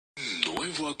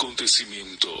nuevo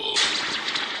acontecimiento.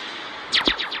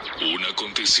 Un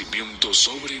acontecimiento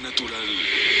sobrenatural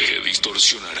que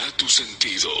distorsionará tus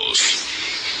sentidos.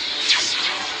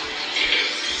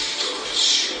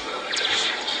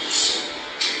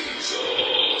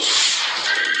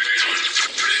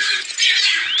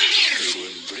 Pero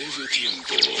en breve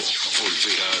tiempo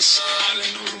volverás a la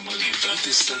normalidad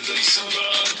estandarizada.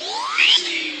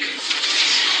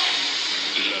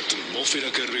 La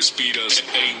atmósfera que respiras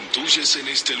e intuyes en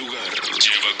este lugar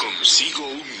lleva consigo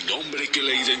un nombre que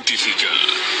la identifica.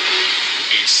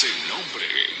 Ese nombre,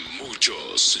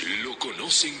 muchos lo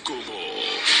conocen como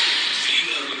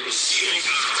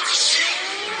Graduación.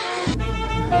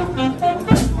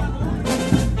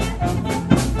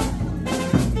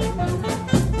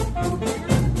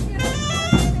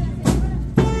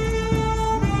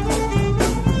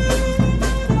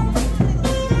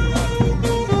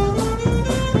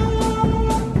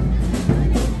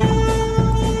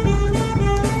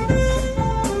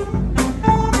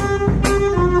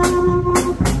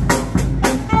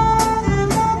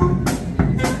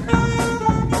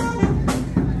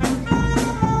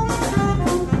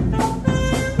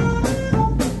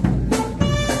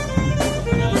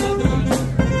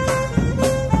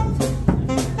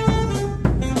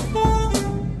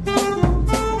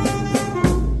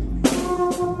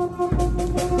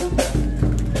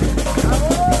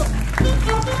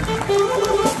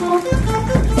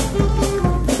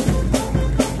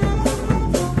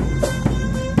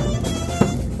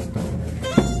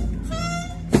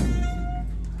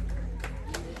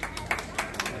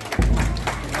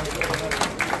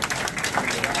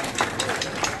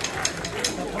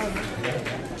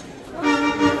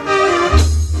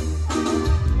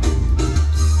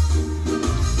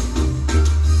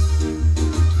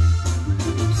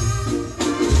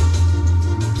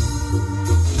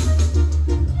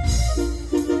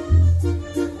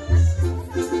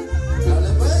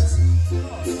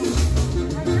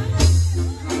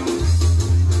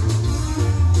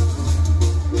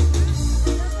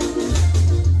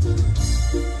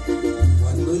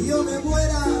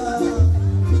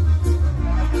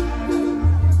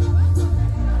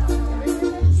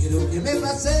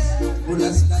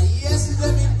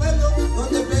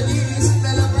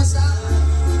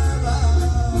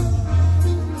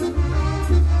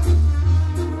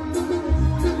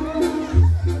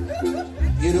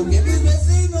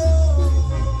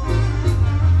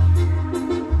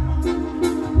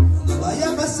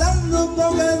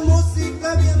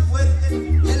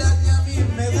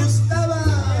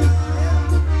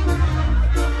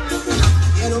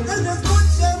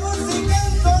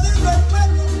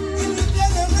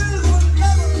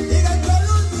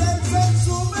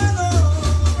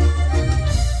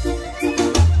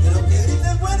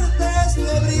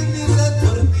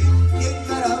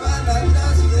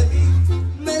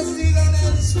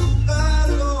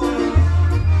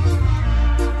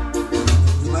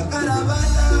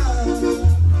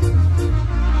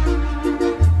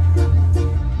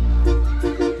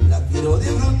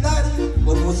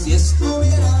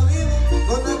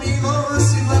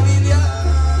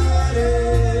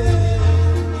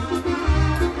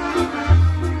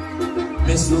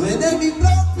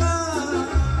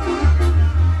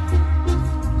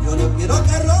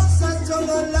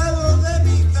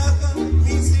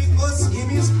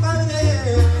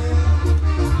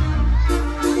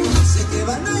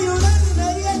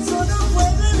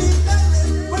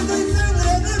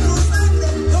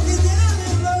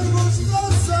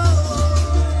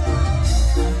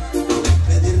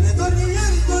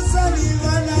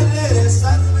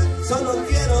 Solo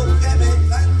quiero que me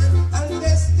canten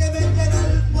antes que me quede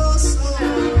el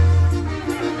pozo.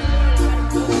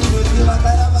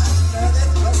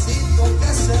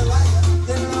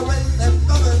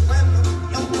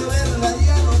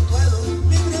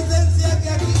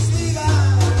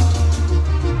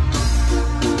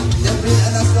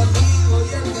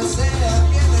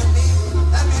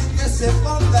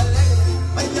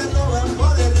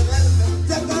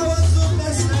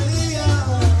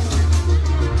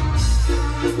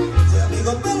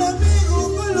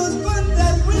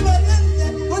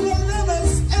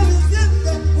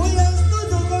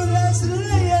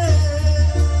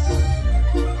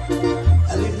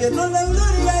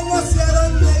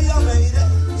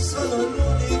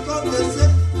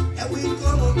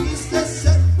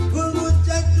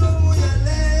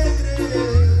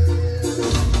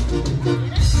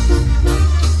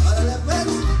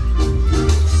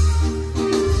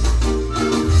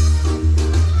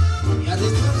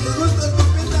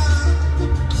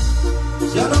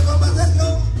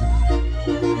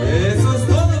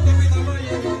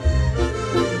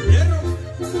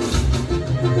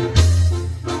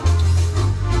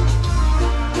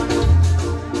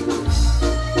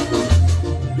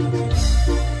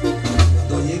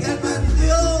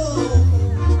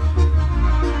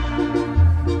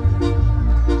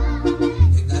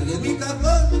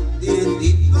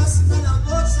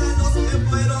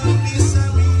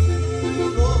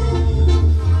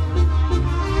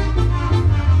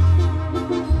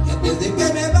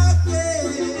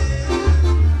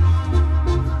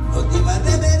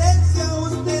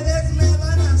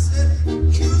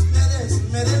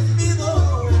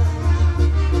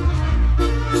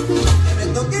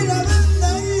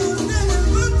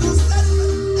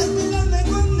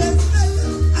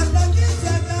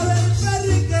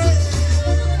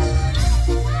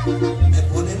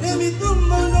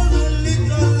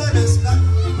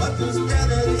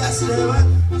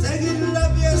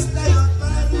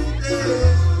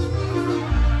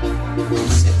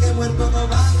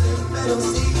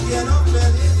 quiero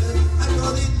pedirle a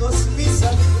toditos mis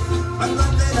amigos, cuando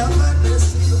anden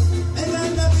amanecido,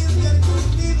 vengan a vivir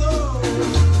conmigo.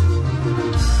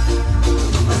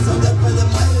 Eso después de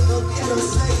muerto quiero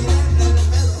seguir en el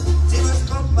pedo, si no es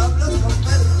con Pablo es con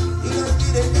Pedro, y no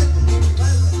miren que es mi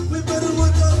padre, muy pero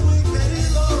mucho, muy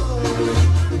querido.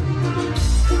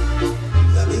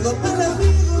 De amigo para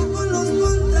amigo, con los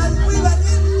contras muy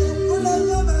valientes, con las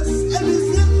damas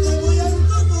eficiente, muy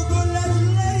astuto con las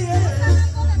leyes.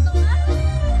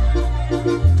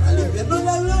 Al infierno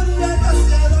la gloria, no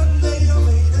sé a dónde yo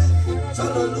me iré,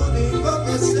 solo lo único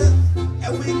que sé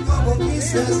es muy como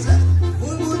quise ser,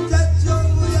 un muchacho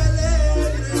muy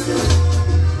alegre.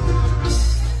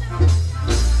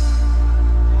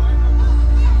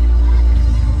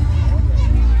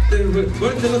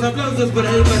 Fuertes los aplausos por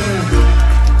ahí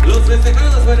para los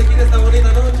festejados por aquí en esta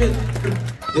bonita noche.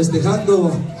 Festejando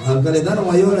al calentano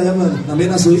mayor, allá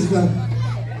también a su hija.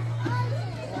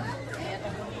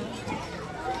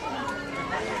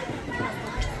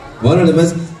 Órale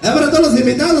pues, para todos los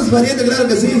invitados, pariente, claro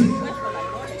que sí.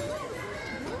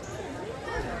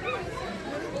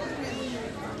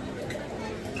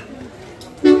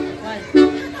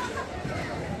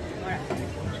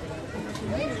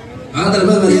 Ándale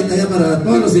pues, pariente, allá para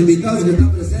todos los invitados que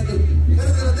están presentes.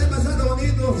 Espero que lo estén pasando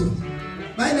bonito.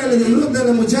 Báilale,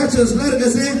 disfrútenle muchachos, claro que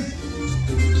sí.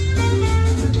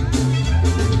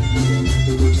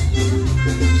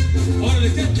 ¡Órale,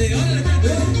 gente! ¡Órale, gente!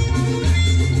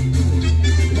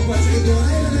 Como así, por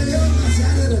ahí me dio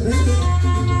pasear de repente.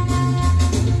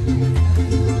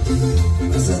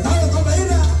 Pues estaba con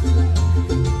Bahía.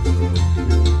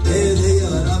 Te de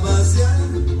llevar a pasear,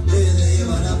 te de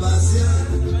llevar a pasear,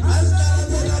 hasta la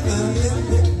tierra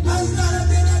caliente, hasta la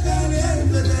tierra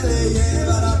caliente, te de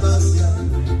llevar a pasear.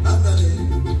 Ándale,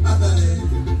 ándale,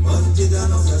 Conchita,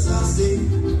 no seas así.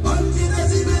 Conchita,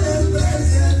 si me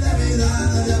desprecias, la vida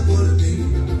daría por ti,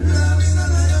 la vida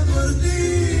daría por ti.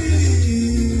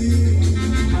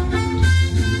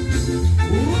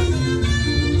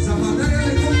 Zapatero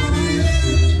de compa Maya.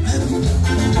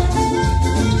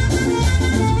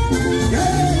 ¡Qué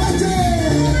guache!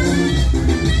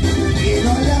 Y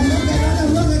no le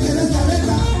afloje, que no está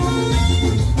recta.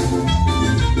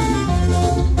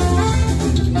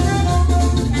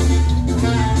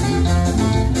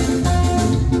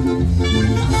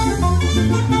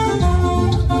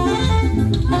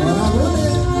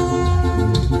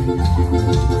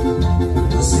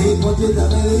 Si Conchita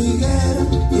me dijera,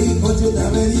 y Conchita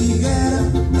me dijera,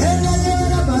 él la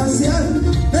llevará a pasear,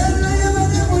 él la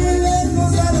llevará muy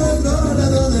lejos al otro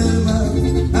lado del mar.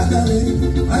 Ándale,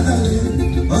 ándale,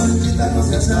 Conchita, no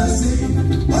seas así.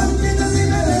 Conchita, si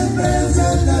me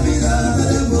desprecias, la vida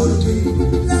dará por ti,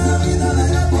 la vida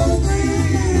dará por ti.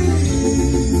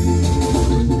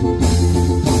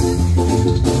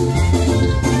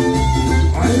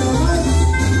 Ay, no más,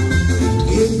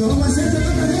 y no más se te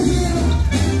toca elegir.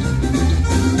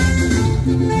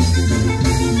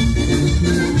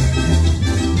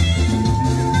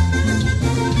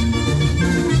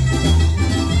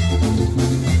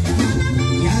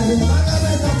 Y arrebágame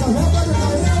esta foto de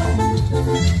Taurino,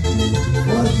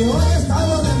 porque hoy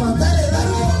estamos de mantener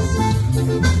largos.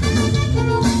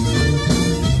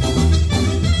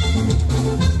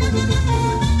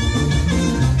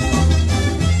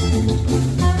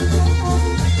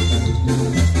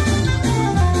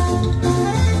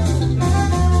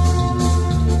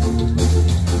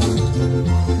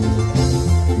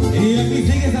 Y aquí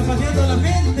sigue zapateando la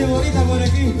gente bonita por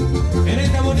aquí, en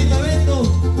este bonito evento,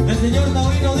 el señor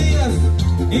Taurino Diaz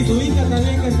y su hija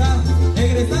también que está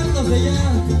egresándose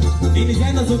ya,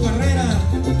 iniciando su carrera,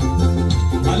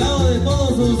 al lado de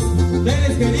todos sus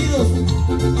seres queridos.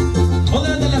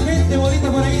 Otra de la gente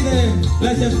bonita por ahí de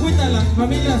la Chascuita, las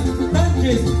familias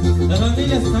Sánchez, las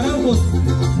familias Naranjos,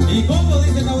 y como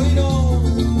dice Taurino,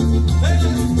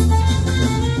 ¡venga!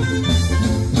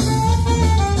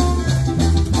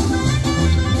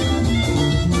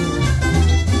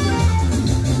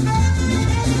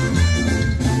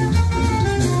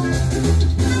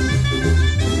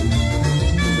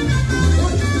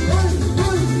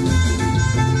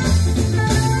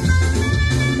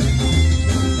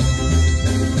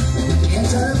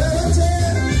 Échale peluche,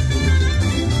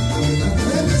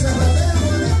 aprende zapateo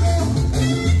bonito,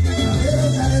 también el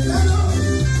calentano.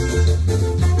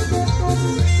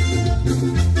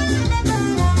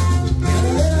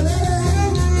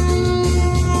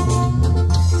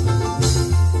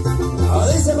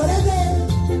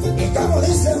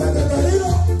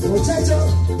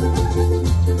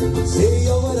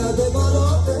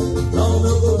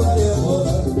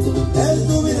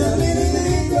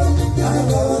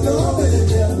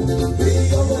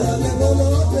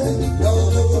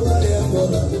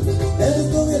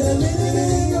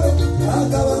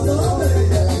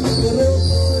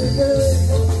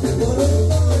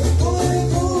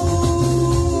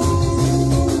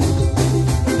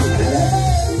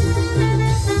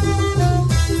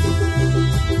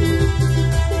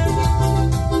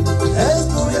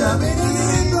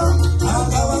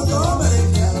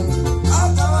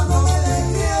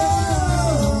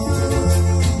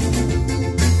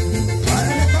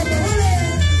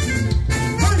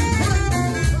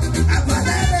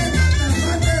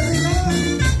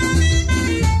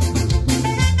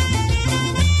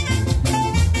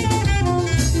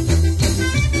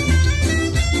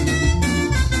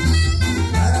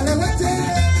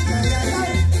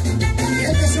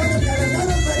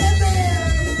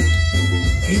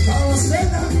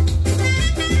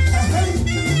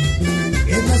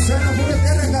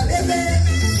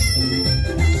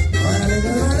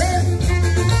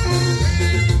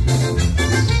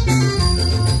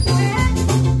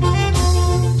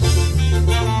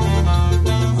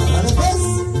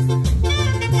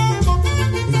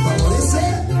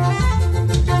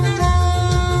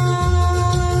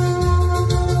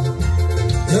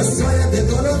 Yo soy este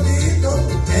colorito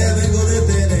que vengo de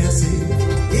Tennessee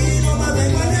y no me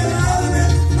vengo a llevarme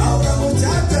a una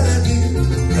muchacha de aquí.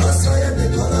 Yo soy este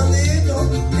colorito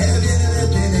que viene de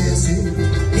Tennessee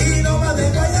y no me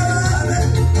vengo a llevarme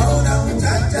a una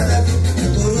muchacha de aquí. El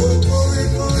coruco, el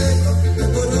coreco, el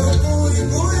coruco, el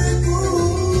coreco.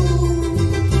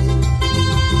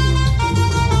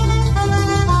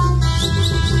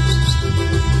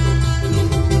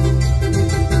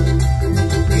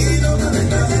 Y no me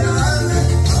vengo a llevarme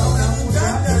a una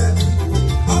muchacha de aquí,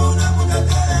 a una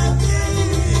muchacha de aquí.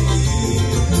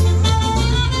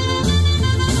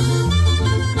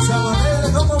 Sabanero,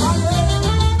 ¿cómo vale?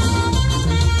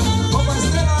 ¿Cómo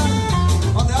Esteban?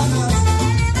 ¿Dónde andas?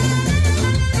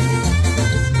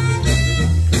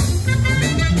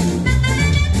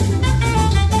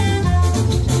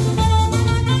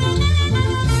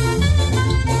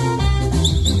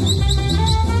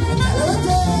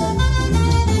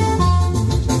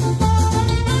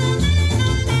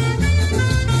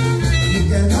 Y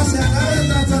que no se acabe el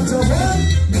saxofón.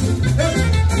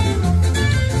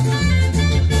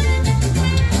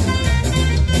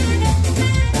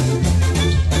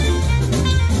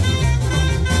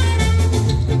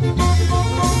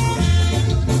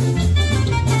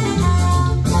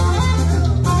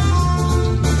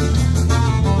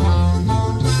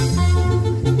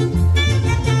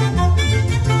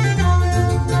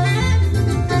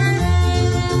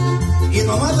 Y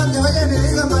nomás al que vaya me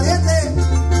diga pariente.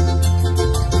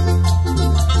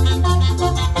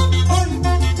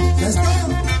 ¡Ya está!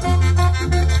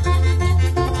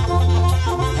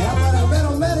 Era para el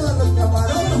mero mero de los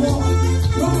camarógrafos.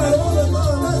 Número 1 de todo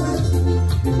el mundo.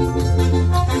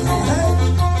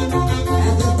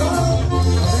 Entre todo,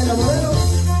 modelo, modelo.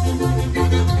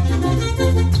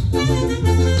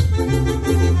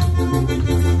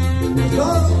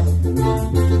 Todo.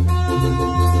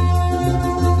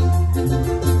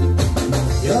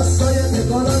 Yo soy este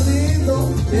colorito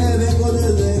que vengo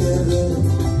desde Guerrero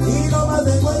y no me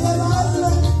vengo a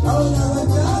llevarle a una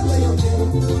bachata yo quiero.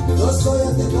 Yo soy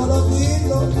este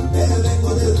colorito que vengo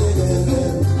desde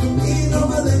Guerrero y no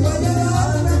me vengo a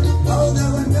llevarle a una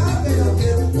bachata yo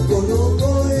quiero. Coloco,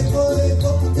 eco,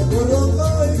 eco, te coloco,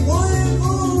 eco,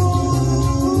 eco.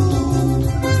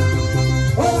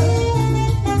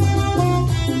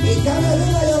 Y que me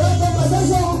venga llorando más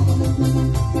eso.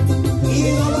 Y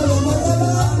no me vengo a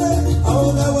llevarle a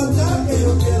una vuelta que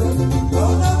yo quiero, a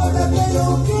una vuelta que yo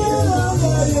quiero,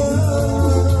 ya, ya.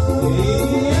 Y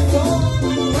eso,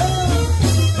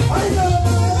 ¡ay, no!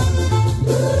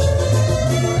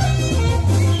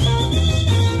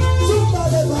 ¡Zumba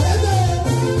de paredes!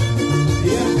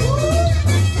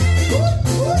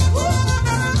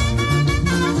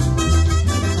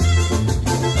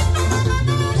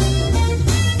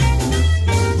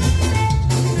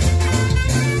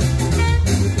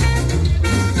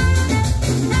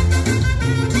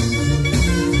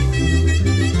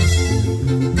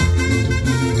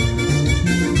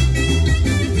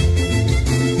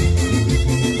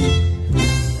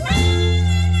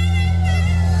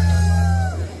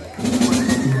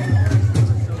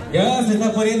 Ya se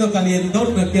está poniendo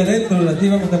calientón aquí adentro, así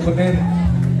vamos a poner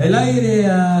el aire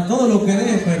a todo lo que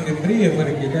dé para que enfríe, para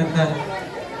que ya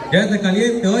está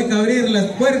caliente. Hoy hay que abrir las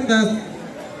puertas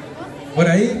por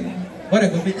ahí. Ahora,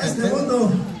 compita. Este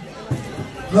mundo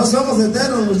no somos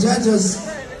eternos, muchachos.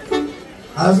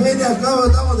 Al fin y al cabo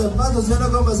estamos de paso, ¿sí o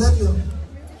no, compa Sergio?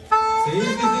 Sí,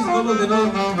 somos de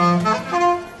nuevo.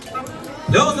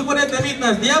 Le vamos a poner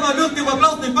temitas. Llama el último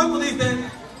aplauso y vamos,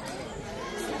 dice.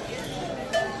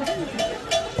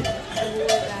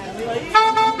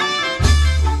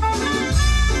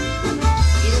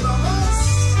 Y vamos,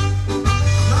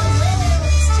 no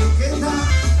es chiquita.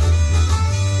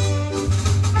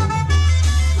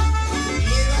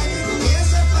 Y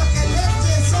ese paquete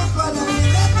son para la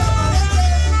lineta, pariente.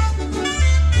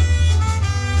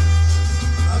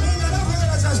 A mí el ojo de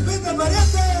la chaspita,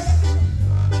 pariente.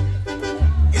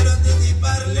 Quiero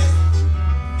anticiparle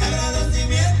mi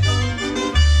agradecimiento.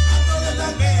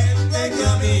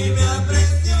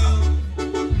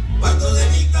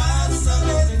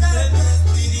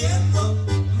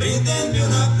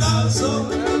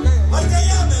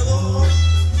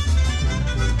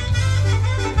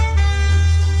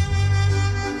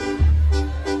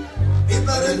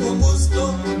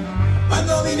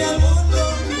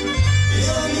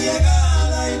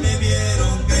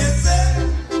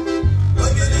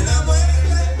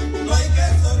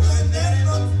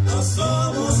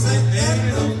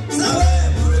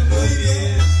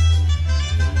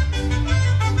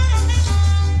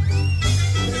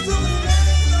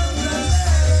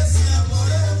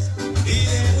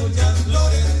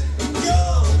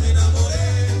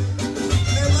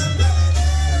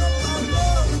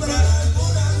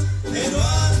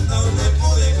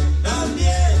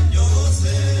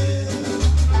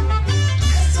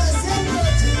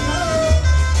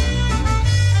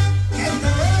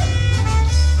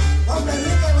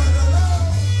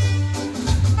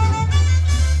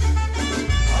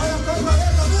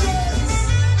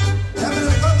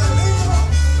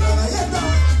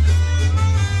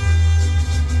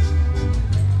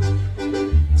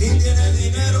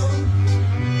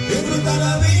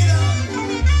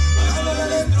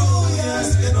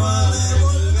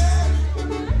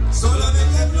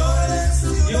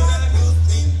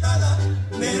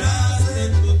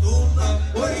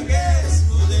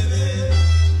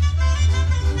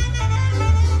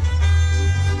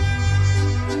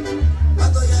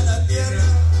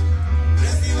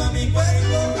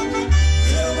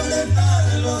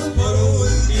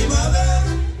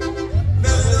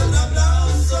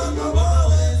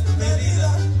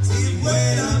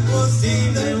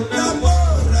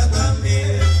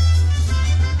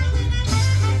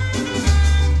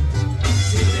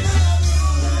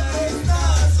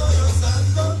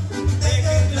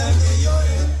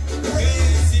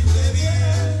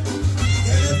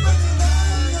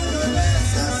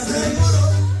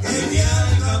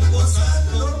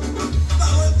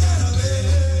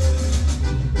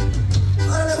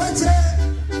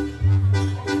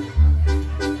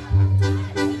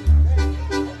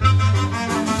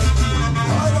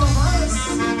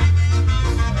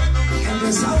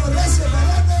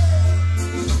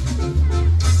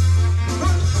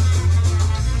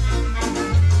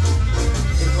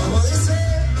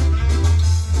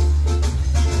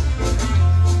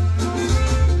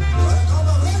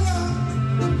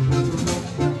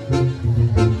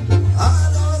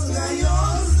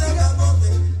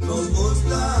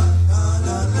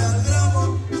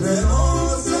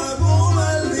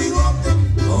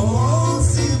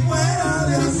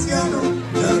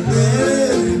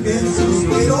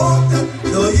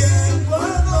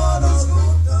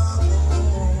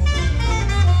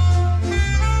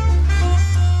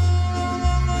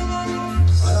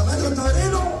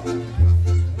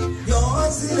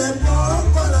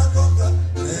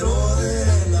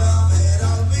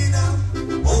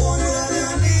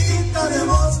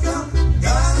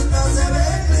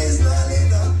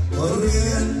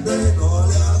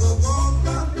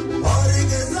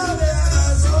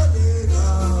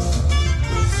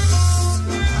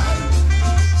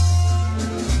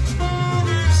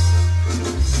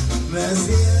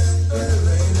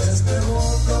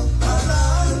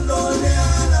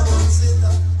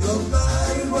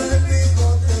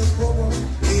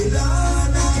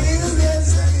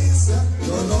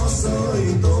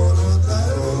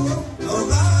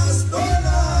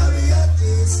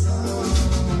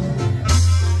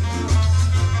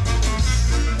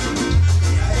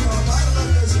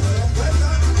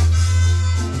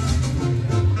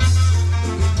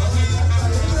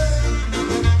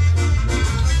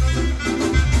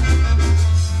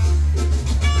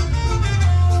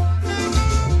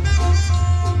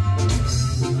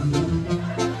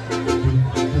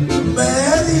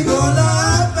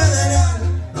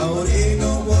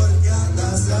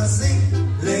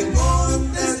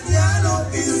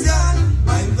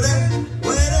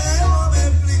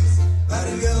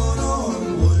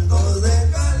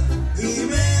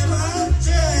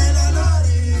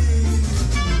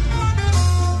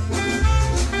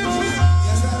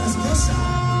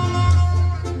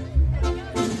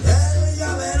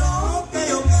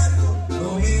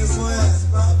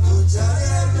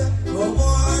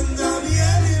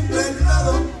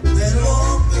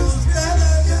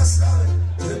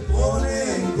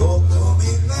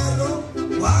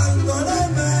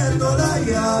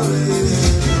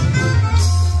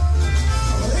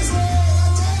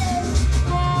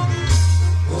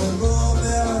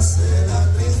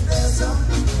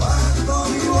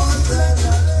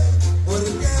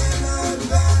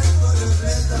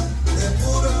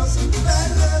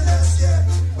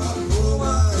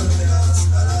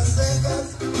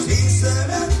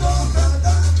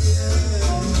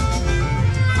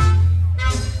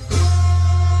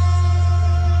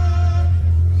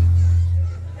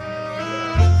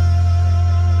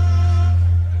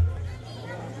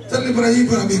 Por ahí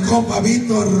para mi compa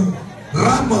Víctor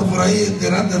Ramos, por ahí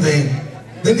integrante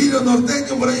del hilo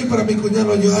norteño, por ahí para mi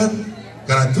cuñado Joan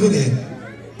Graduación,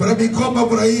 para mi compa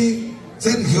por ahí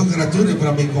Sergio Graduación,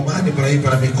 para mi comadre, por ahí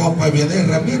para mi compa Vianey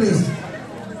Ramírez,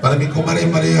 para mi comadre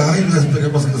María Jaime,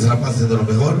 esperemos que se la pase de lo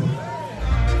mejor.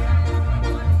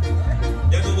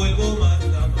 Ya no vuelvo más.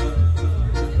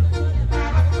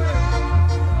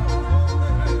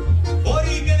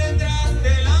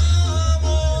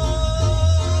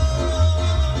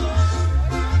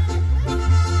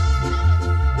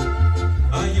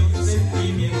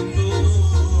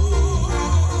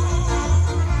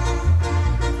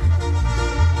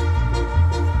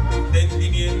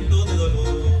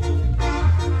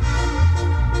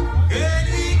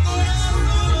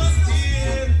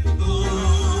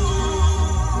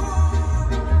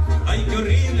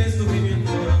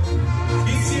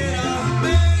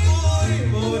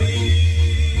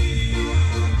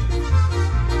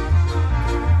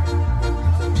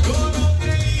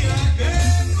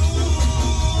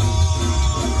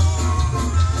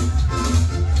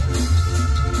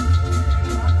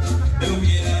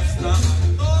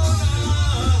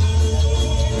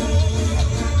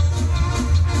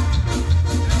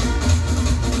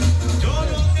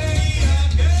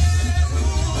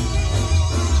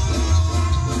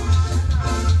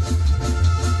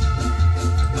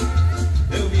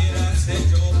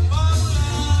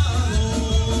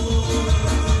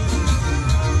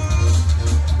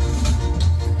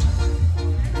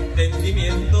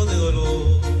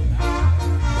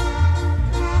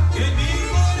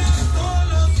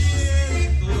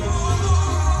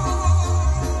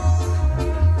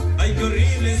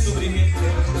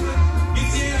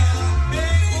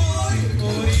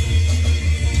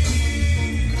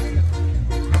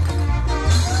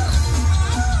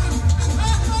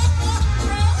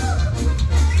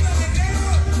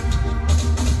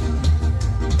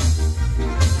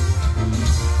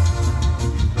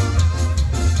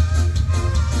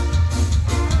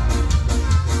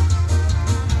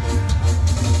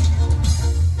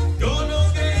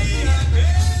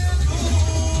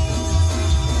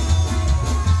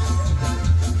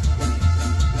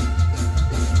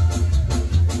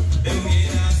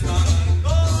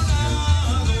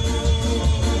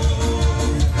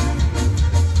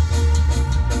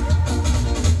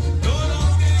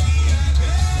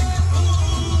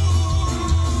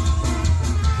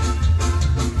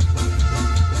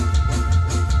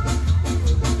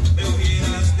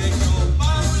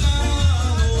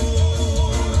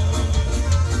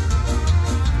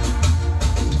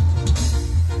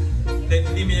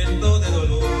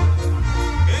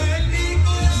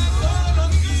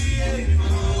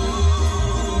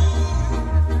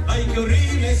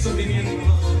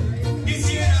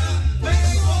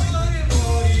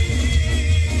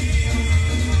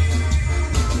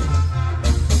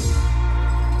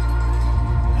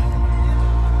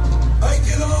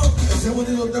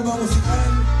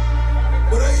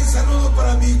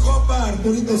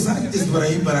 Por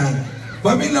ahí para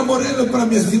familia Morelos, para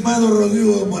mi estimado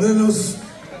Rodrigo Morelos,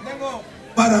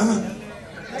 para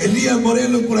Elías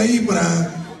Morelos, por ahí para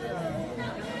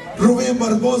Rubén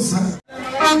Barbosa.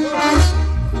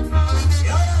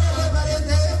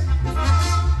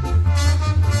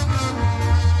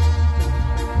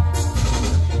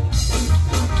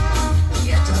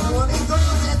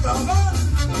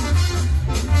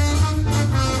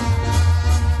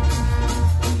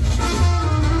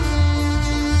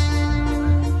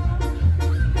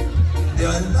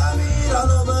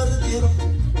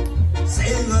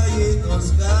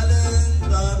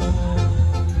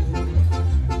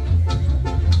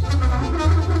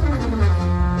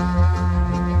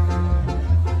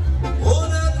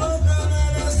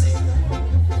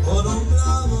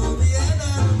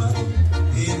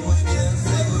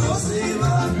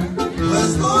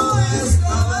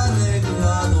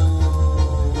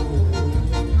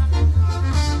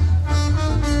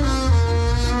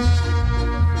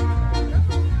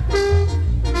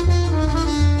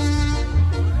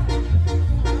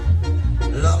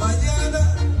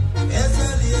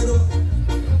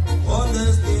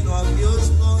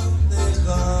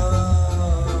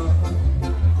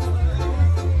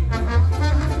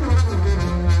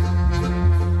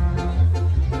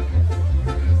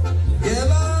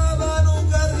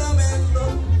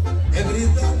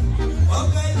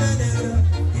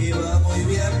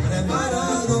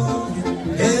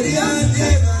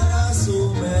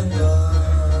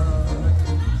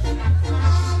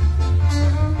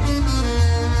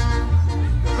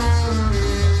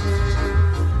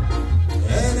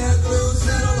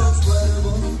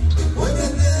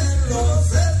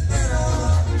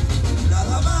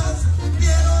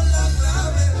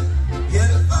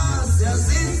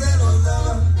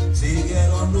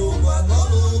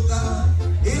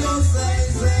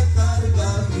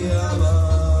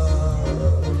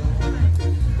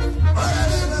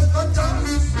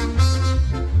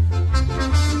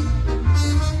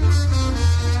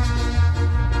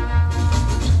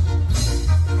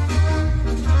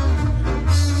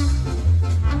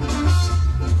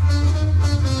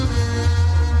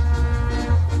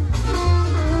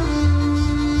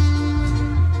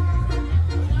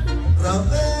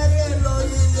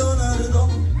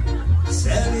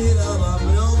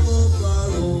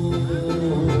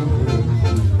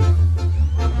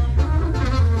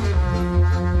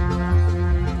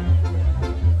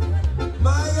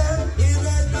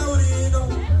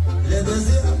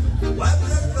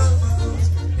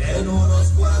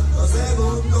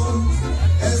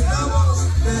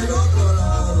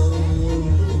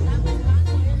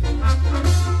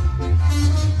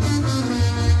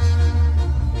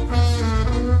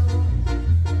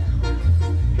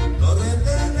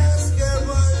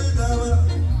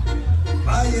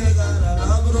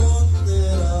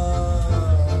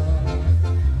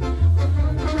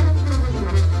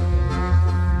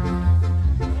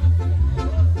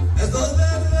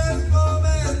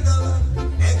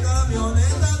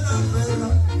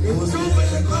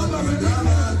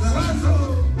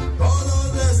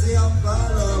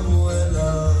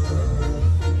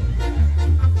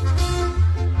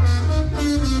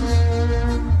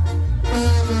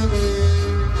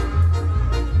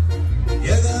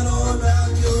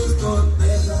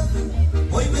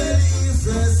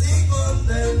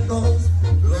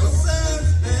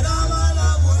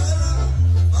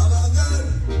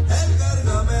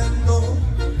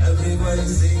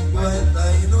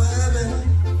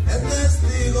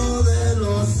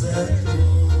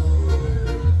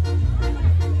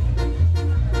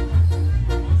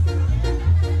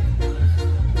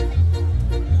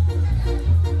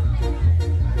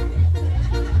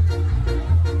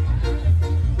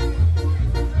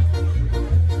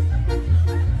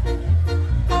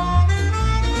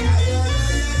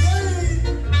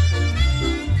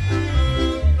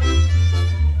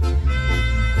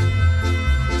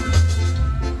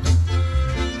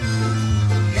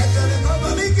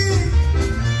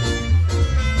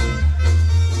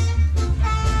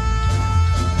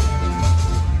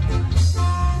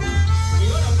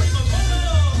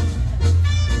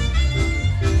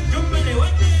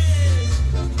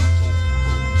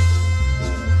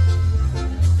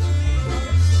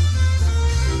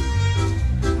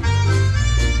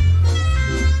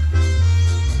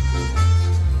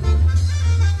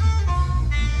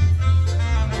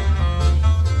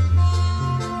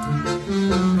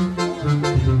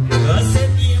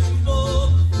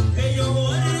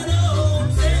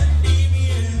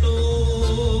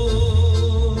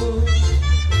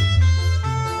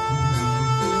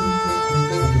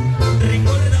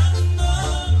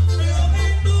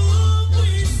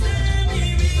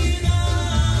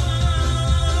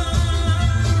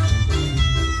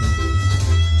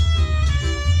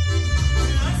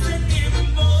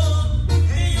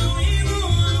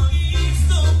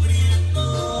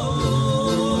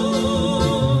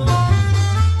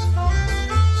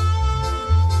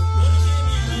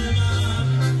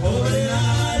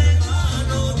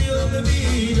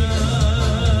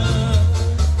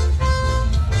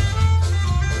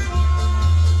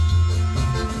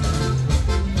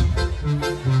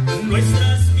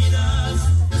 nuestras